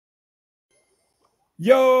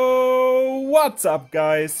Yo, what's up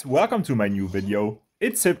guys? Welcome to my new video.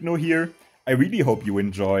 It's Hypno here. I really hope you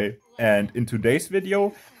enjoy. And in today's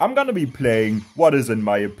video, I'm gonna be playing what is in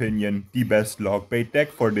my opinion the best Logbait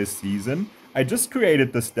deck for this season. I just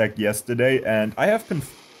created this deck yesterday and I have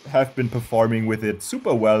been performing with it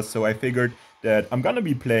super well, so I figured that I'm gonna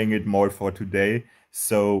be playing it more for today.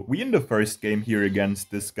 So we in the first game here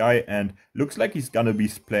against this guy, and looks like he's gonna be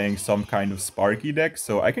playing some kind of Sparky deck,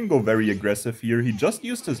 so I can go very aggressive here. He just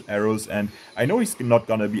used his arrows and I know he's not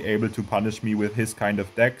gonna be able to punish me with his kind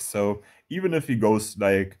of deck, so even if he goes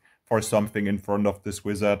like for something in front of this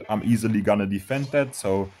wizard, I'm easily gonna defend that.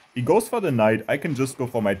 So he goes for the knight, I can just go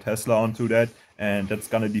for my Tesla onto that, and that's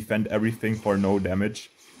gonna defend everything for no damage.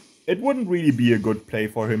 It wouldn't really be a good play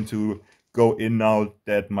for him to go in now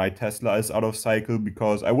that my Tesla is out of cycle,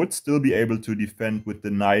 because I would still be able to defend with the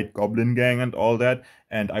Knight, Goblin Gang and all that,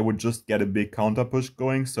 and I would just get a big counter push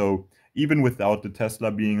going. So even without the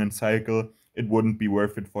Tesla being in cycle, it wouldn't be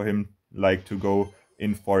worth it for him like to go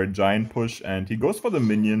in for a giant push, and he goes for the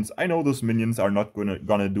minions. I know those minions are not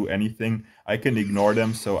gonna do anything. I can ignore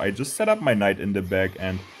them, so I just set up my knight in the back,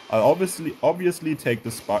 and I'll obviously take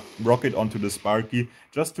the rocket onto the Sparky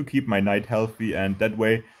just to keep my knight healthy, and that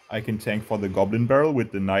way I can tank for the goblin barrel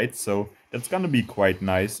with the knight, so that's gonna be quite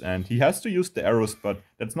nice. And he has to use the arrows, but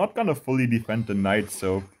that's not gonna fully defend the knight,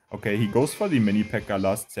 so okay, he goes for the mini P.E.K.K.A.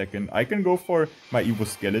 last second. I can go for my Evo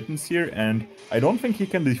Skeletons here, and I don't think he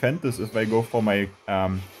can defend this if I go for my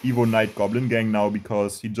Evo Knight Goblin Gang now,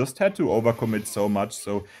 because he just had to overcommit so much,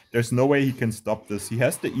 so there's no way he can stop this. He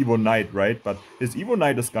has the Evo Knight, right? But his Evo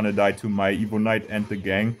Knight is gonna die to my Evo Knight and the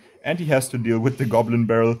gang, and he has to deal with the Goblin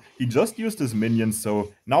Barrel. He just used his minions,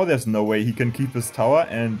 so now there's no way he can keep his tower,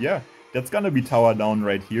 and yeah, that's gonna be tower down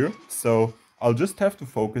right here. So I'll just have to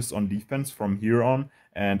focus on defense from here on,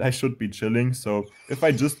 and I should be chilling. So if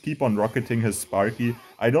I just keep on rocketing his Sparky,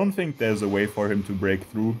 I don't think there's a way for him to break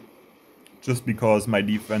through, just because my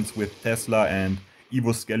defense with Tesla and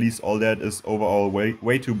Evo Skellies, all that is overall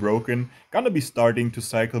way too broken. Gonna be starting to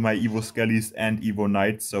cycle my Evo Skellies and Evo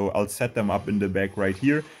Knights, so I'll set them up in the back right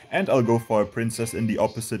here, and I'll go for a princess in the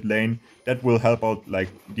opposite lane. That will help out like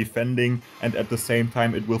defending, and at the same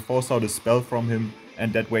time it will force out a spell from him,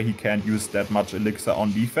 and that way he can't use that much elixir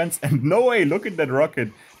on defense. And no way, look at that rocket.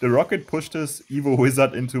 The rocket pushed his Evo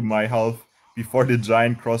Wizard into my health before the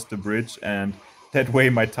giant crossed the bridge, and that way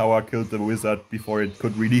my tower killed the wizard before it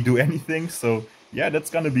could really do anything. So yeah, that's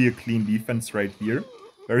gonna be a clean defense right here.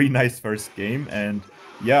 Very nice first game, and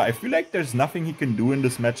yeah, I feel like there's nothing he can do in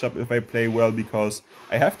this matchup if I play well, because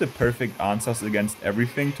I have the perfect answers against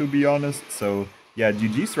everything, to be honest. So yeah,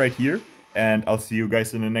 GG's right here, and I'll see you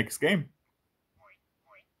guys in the next game.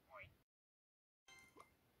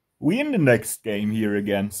 We in the next game here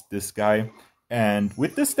against this guy, and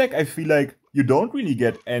with this deck I feel like you don't really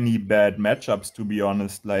get any bad matchups, to be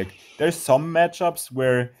honest. Like, there's some matchups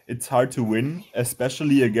where it's hard to win,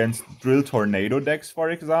 especially against Drill Tornado decks, for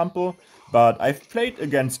example, but I've played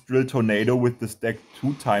against Drill Tornado with this deck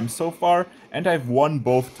 2 times so far, and I've won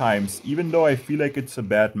both times, even though I feel like it's a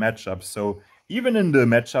bad matchup. So even in the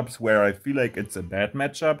matchups where I feel like it's a bad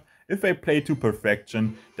matchup, if I play to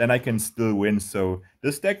perfection, then I can still win. So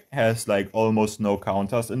this deck has like almost no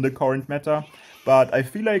counters in the current meta. But I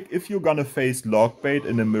feel like if you're gonna face Logbait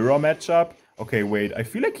in a mirror matchup... Okay, wait, I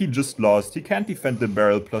feel like he just lost. He can't defend the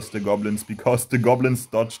barrel plus the goblins because the goblins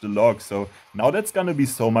dodged the log. So now that's gonna be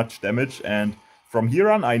so much damage, and from here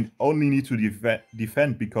on I only need to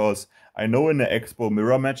defend, because I know in the Expo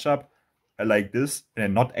mirror matchup like this,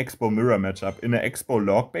 and not Expo mirror matchup, in an Expo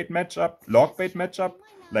Logbait matchup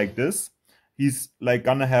like this, he's like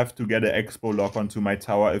gonna have to get an Expo lock onto my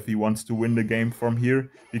tower if he wants to win the game from here,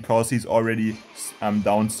 because he's already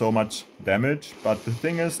down so much damage. But the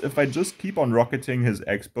thing is, if I just keep on rocketing his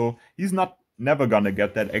Expo, he's never gonna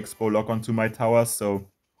get that Expo lock onto my tower. So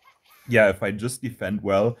yeah, if I just defend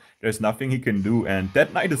well, there's nothing he can do, and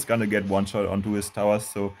that knight is gonna get one shot onto his towers,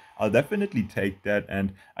 so I'll definitely take that.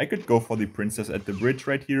 And I could go for the princess at the bridge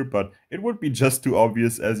right here, but it would be just too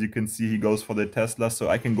obvious. As you can see, he goes for the Tesla, so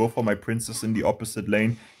I can go for my princess in the opposite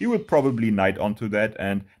lane. He will probably knight onto that,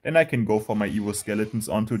 and then I can go for my Evo Skeletons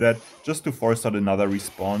onto that, just to force out another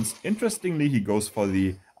response. Interestingly, he goes for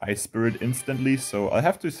the Ice Spirit instantly, so I'll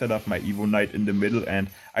have to set up my Evo Knight in the middle, and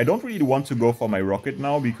I don't really want to go for my rocket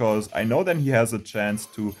now, because I know then he has a chance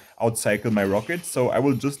to outcycle my rocket, so I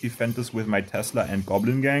will just defend this with my Tesla and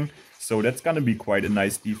Goblin Gang. So that's gonna be quite a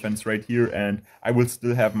nice defense right here, and I will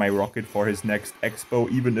still have my rocket for his next Expo,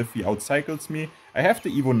 even if he outcycles me. I have the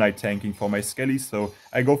Evo Knight tanking for my Skellies, so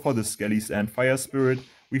I go for the Skellies and Fire Spirit.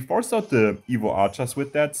 we force out the Evo Archers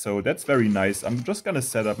with that, so that's very nice. I'm just gonna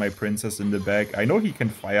set up my Princess in the back. I know he can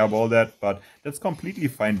Fireball that, but that's completely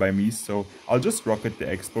fine by me, so I'll just Rocket the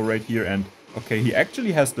Expo right here. And okay, he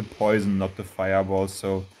actually has the Poison, not the Fireball,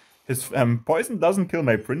 so his Poison doesn't kill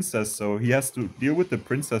my Princess, so he has to deal with the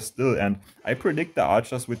Princess still. And I predict the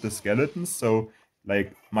Archers with the Skeletons, so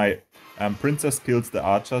like my Princess kills the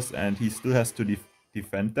Archers and he still has to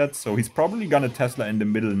defend that. So he's probably gonna Tesla in the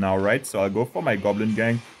middle now, right? So I'll go for my Goblin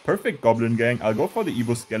Gang. Perfect Goblin Gang. I'll go for the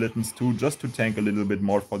Evo Skeletons too, just to tank a little bit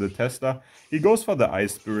more for the Tesla. He goes for the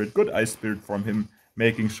Ice Spirit. Good Ice Spirit from him,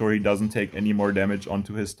 making sure he doesn't take any more damage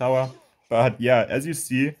onto his tower. But yeah, as you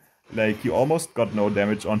see, like, he almost got no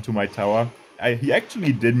damage onto my tower. He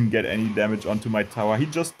actually didn't get any damage onto my tower. He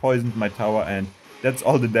just poisoned my tower, and that's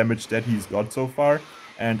all the damage that he's got so far.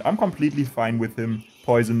 And I'm completely fine with him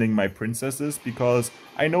poisoning my princesses, because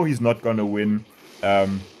I know he's not gonna win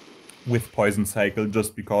with Poison Cycle,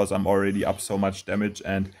 just because I'm already up so much damage.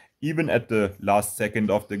 And even at the last second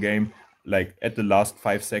of the game, like at the last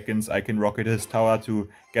 5 seconds, I can rocket his tower to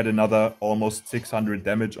get another almost 600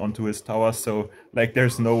 damage onto his tower. So like,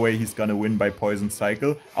 there's no way he's gonna win by Poison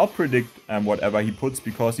Cycle. I'll predict whatever he puts,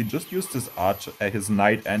 because he just used his his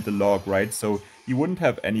Knight and the Log, right? So he wouldn't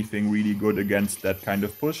have anything really good against that kind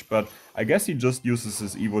of push, but I guess he just uses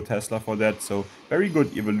his Evo Tesla for that. So very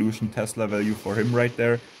good evolution Tesla value for him right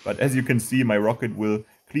there. But as you can see, my rocket will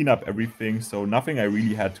clean up everything, so nothing I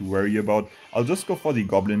really had to worry about. I'll just go for the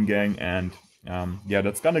Goblin Gang, and yeah,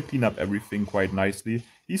 that's gonna clean up everything quite nicely.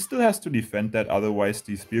 He still has to defend that, otherwise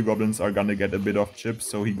the Spear Goblins are gonna get a bit of chips,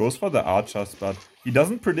 so he goes for the Archers, but he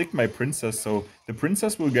doesn't predict my Princess, so the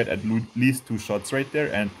Princess will get at least 2 shots right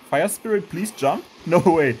there. And Fire Spirit, please jump? No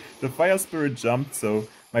way, the Fire Spirit jumped, so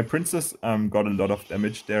my Princess got a lot of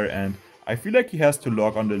damage there. And I feel like he has to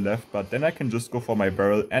log on the left, but then I can just go for my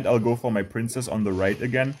barrel, and I'll go for my Princess on the right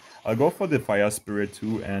again. I'll go for the Fire Spirit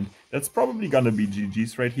too, and that's probably gonna be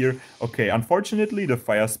GG's right here. Okay, unfortunately the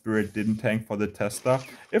Fire Spirit didn't tank for the Tesla.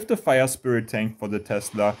 If the Fire Spirit tanked for the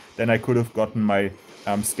Tesla, then I could have gotten my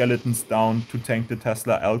Skeletons down to tank the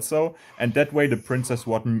Tesla also, and that way the Princess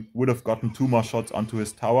would have gotten 2 more shots onto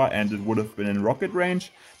his tower, and it would have been in rocket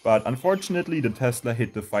range. But unfortunately the Tesla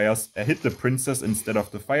hit the Princess instead of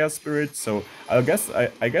the Fire Spirit, so I guess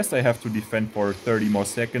I have to defend for 30 more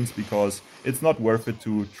seconds, because it's not worth it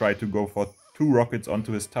to try to go for 2 rockets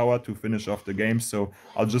onto his tower to finish off the game. So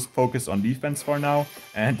I'll just focus on defense for now,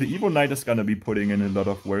 and the Evo Knight is gonna be putting in a lot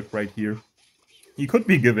of work right here. He could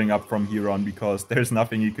be giving up from here on, because there's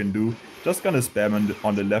nothing he can do. Just gonna spam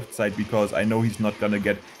on the left side, because I know he's not gonna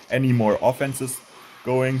get any more offenses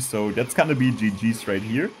going. So that's gonna be GG's right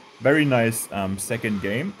here. Very nice second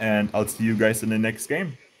game, and I'll see you guys in the next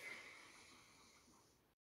game.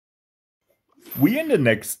 We in the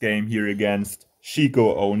next game here against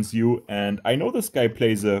Chico Owns You, and I know this guy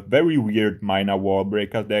plays a very weird Miner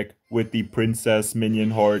Wallbreaker deck with the Princess,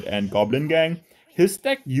 Minion Horde and Goblin Gang. His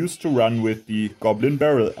deck used to run with the Goblin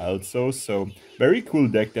Barrel also, so very cool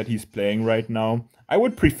deck that he's playing right now. I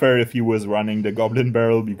would prefer if he was running the Goblin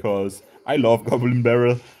Barrel, because I love Goblin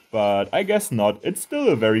Barrel, but I guess not. It's still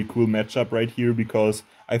a very cool matchup right here, because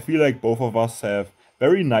I feel like both of us have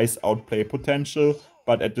very nice outplay potential,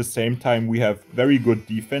 but at the same time we have very good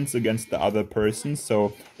defense against the other person.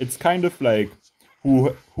 So it's kind of like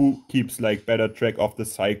who keeps like better track of the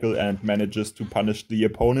cycle and manages to punish the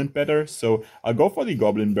opponent better. So I'll go for the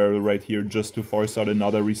Goblin Barrel right here just to force out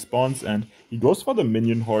another response, and he goes for the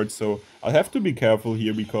Minion Horde, so I'll have to be careful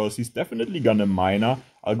here, because he's definitely gonna Miner.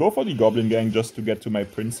 I'll go for the Goblin Gang just to get to my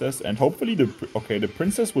Princess, and hopefully the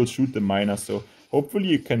Princess will shoot the Miner, so hopefully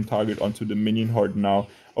you can target onto the Minion Horde now.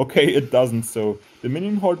 Okay, it doesn't, so the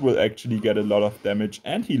Minion Horde will actually get a lot of damage,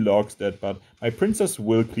 and he logs that, but my Princess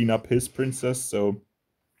will clean up his Princess, so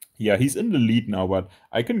yeah, he's in the lead now. But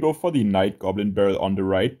I can go for the Knight Goblin Barrel on the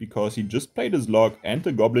right, because he just played his Log and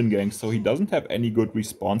the Goblin Gang, so he doesn't have any good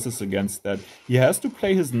responses against that. He has to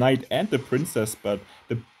play his Knight and the Princess, but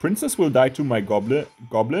the Princess will die to my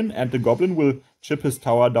Goblin, and the Goblin will chip his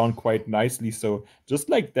tower down quite nicely. So just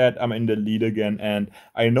like that, I'm in the lead again, and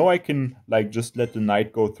I know I can like just let the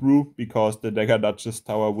Knight go through, because the Dagger Duchess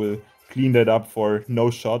tower will clean that up for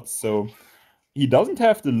no shots. So he doesn't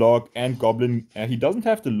have the Log and Goblin, he doesn't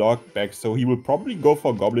have the Log back, so he will probably go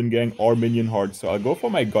for Goblin Gang or Minion Horde. So I'll go for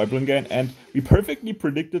my Goblin Gang, and we perfectly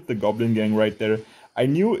predicted the Goblin Gang right there. I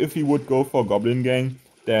knew if he would go for Goblin Gang,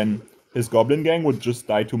 then his Goblin Gang would just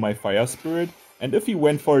die to my Fire Spirit. And if he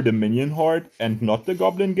went for the Minion Horde and not the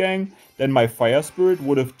Goblin Gang, then my Fire Spirit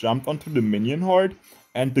would have jumped onto the Minion Horde,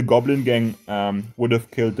 and the Goblin Gang would have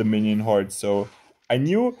killed the Minion Horde. So I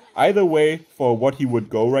knew either way for what he would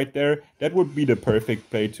go right there, that would be the perfect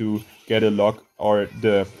play to get a lock or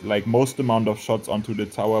the like most amount of shots onto the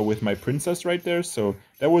tower with my princess right there. So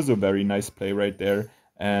that was a very nice play right there.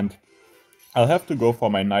 And I'll have to go for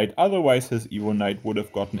my knight, otherwise his Evo knight would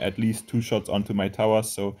have gotten at least 2 shots onto my tower,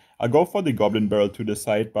 so I'll go for the goblin barrel to the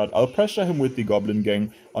side, but I'll pressure him with the goblin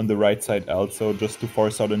gang on the right side also, just to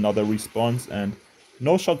force out another response, and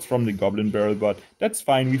no shots from the goblin barrel, but that's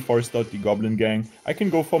fine, we forced out the goblin gang. I can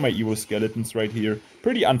go for my Evo skeletons right here.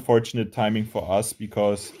 Pretty unfortunate timing for us,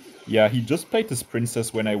 because yeah, he just played this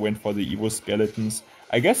princess when I went for the Evo skeletons.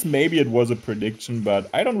 I guess maybe it was a prediction, but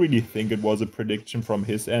I don't really think it was a prediction from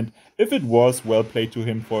his end. If it was, well played to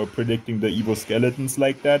him for predicting the Evo skeletons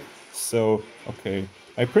like that. So, okay.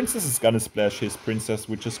 My princess is gonna splash his princess,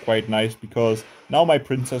 which is quite nice, because now my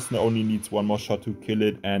princess only needs one more shot to kill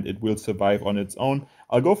it, and it will survive on its own.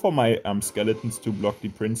 I'll go for my skeletons to block the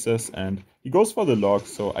princess, and he goes for the log,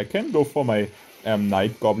 so I can go for my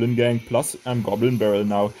Knight Goblin Gang plus Goblin Barrel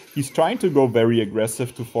now. He's trying to go very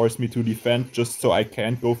aggressive to force me to defend just so I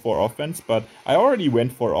can't go for offense, but I already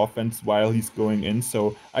went for offense while he's going in,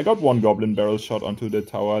 so I got 1 Goblin Barrel shot onto the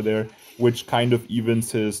tower there, which kind of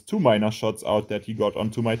evens his 2 minor shots out that he got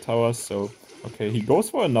onto my tower, so okay, he goes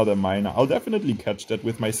for another miner. I'll definitely catch that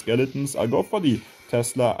with my skeletons. I'll go for the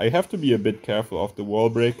Tesla. I have to be a bit careful of the wall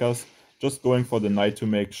breakers. Just going for the knight to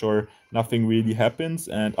make sure nothing really happens,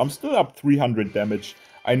 and I'm still up 300 damage.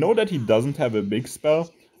 I know that he doesn't have a big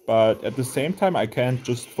spell, but at the same time I can't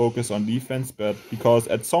just focus on defense, but because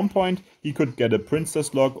at some point he could get a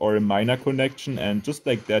princess lock or a miner connection, and just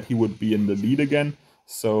like that he would be in the lead again.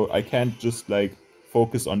 So I can't just like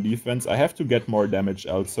focus on defense. I have to get more damage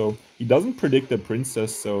also. He doesn't predict a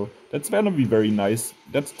princess, so that's gonna be very nice.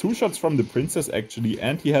 That's 2 shots from the princess actually,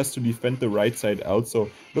 and he has to defend the right side also.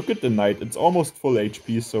 Look at the knight, it's almost full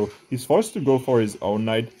HP, so he's forced to go for his own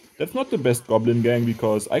knight. That's not the best goblin gang,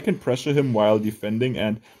 because I can pressure him while defending,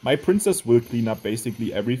 and my princess will clean up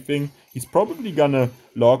basically everything. He's probably gonna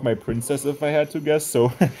log my princess if I had to guess,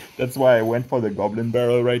 so that's why I went for the goblin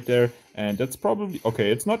barrel right there. And that's probably, okay,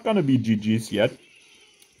 it's not gonna be GG's yet,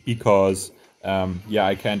 because yeah,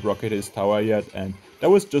 I can't rocket his tower yet, and that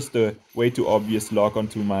was just a way too obvious lock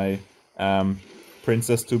onto my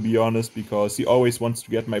princess, to be honest, because he always wants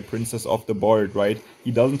to get my princess off the board, right?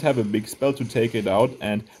 He doesn't have a big spell to take it out,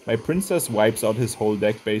 and my princess wipes out his whole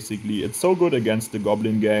deck basically. It's so good against the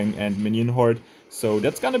goblin gang and minion horde, so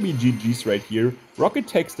that's gonna be GG's right here. Rocket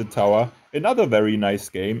takes the tower, another very nice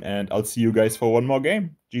game, and I'll see you guys for one more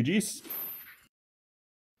game. GG's.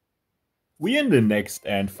 We in the next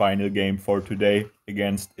and final game for today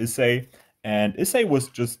against Issei, and Issei was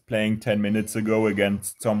just playing 10 minutes ago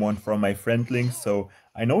against someone from my friend link, so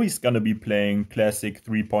I know he's gonna be playing classic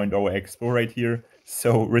 3.0 Expo right here,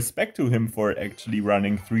 so respect to him for actually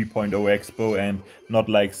running 3.0 Expo and not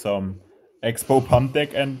like some Expo pump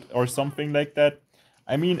deck and or something like that.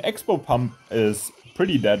 I mean, Expo pump is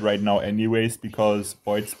pretty dead right now anyways, because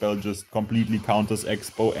Void Spell just completely counters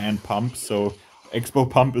Expo and pump, so Expo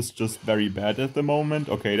Pump is just very bad at the moment.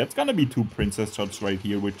 Okay, that's gonna be 2 princess shots right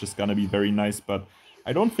here, which is gonna be very nice, but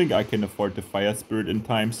I don't think I can afford the Fire Spirit in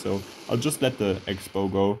time, so I'll just let the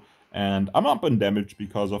Expo go. And I'm up on damage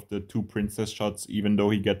because of the 2 princess shots, even though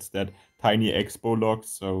he gets that tiny Expo lock.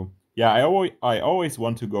 So yeah, I always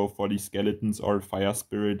want to go for the skeletons or Fire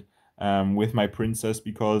Spirit with my princess,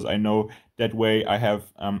 because I know that way I have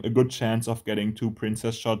a good chance of getting 2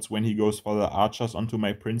 princess shots when he goes for the archers onto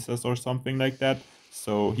my princess or something like that.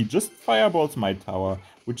 So he just fireballs my tower,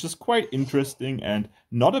 which is quite interesting and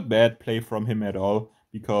not a bad play from him at all,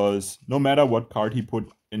 because no matter what card he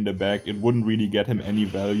put in the back, it wouldn't really get him any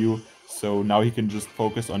value. So now he can just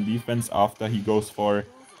focus on defense after he goes for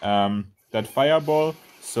that fireball.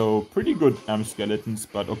 So pretty good skeletons,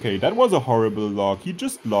 but okay, that was a horrible log. He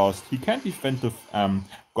just lost. He can't defend the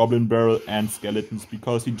Goblin Barrel and skeletons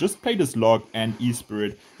because he just played his log and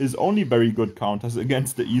E-Spirit. His only very good counters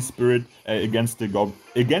against the E-Spirit, against the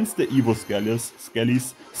Evo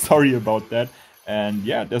Skellies. Sorry about that. And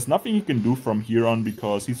yeah, there's nothing he can do from here on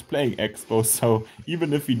because he's playing Expo, so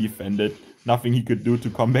even if he defended, nothing he could do to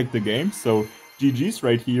come back the game. So GG's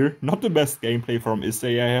right here. Not the best gameplay from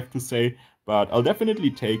Issei, I have to say, but I'll definitely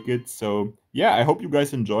take it. So yeah, I hope you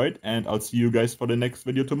guys enjoyed, and I'll see you guys for the next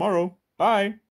video tomorrow. Bye!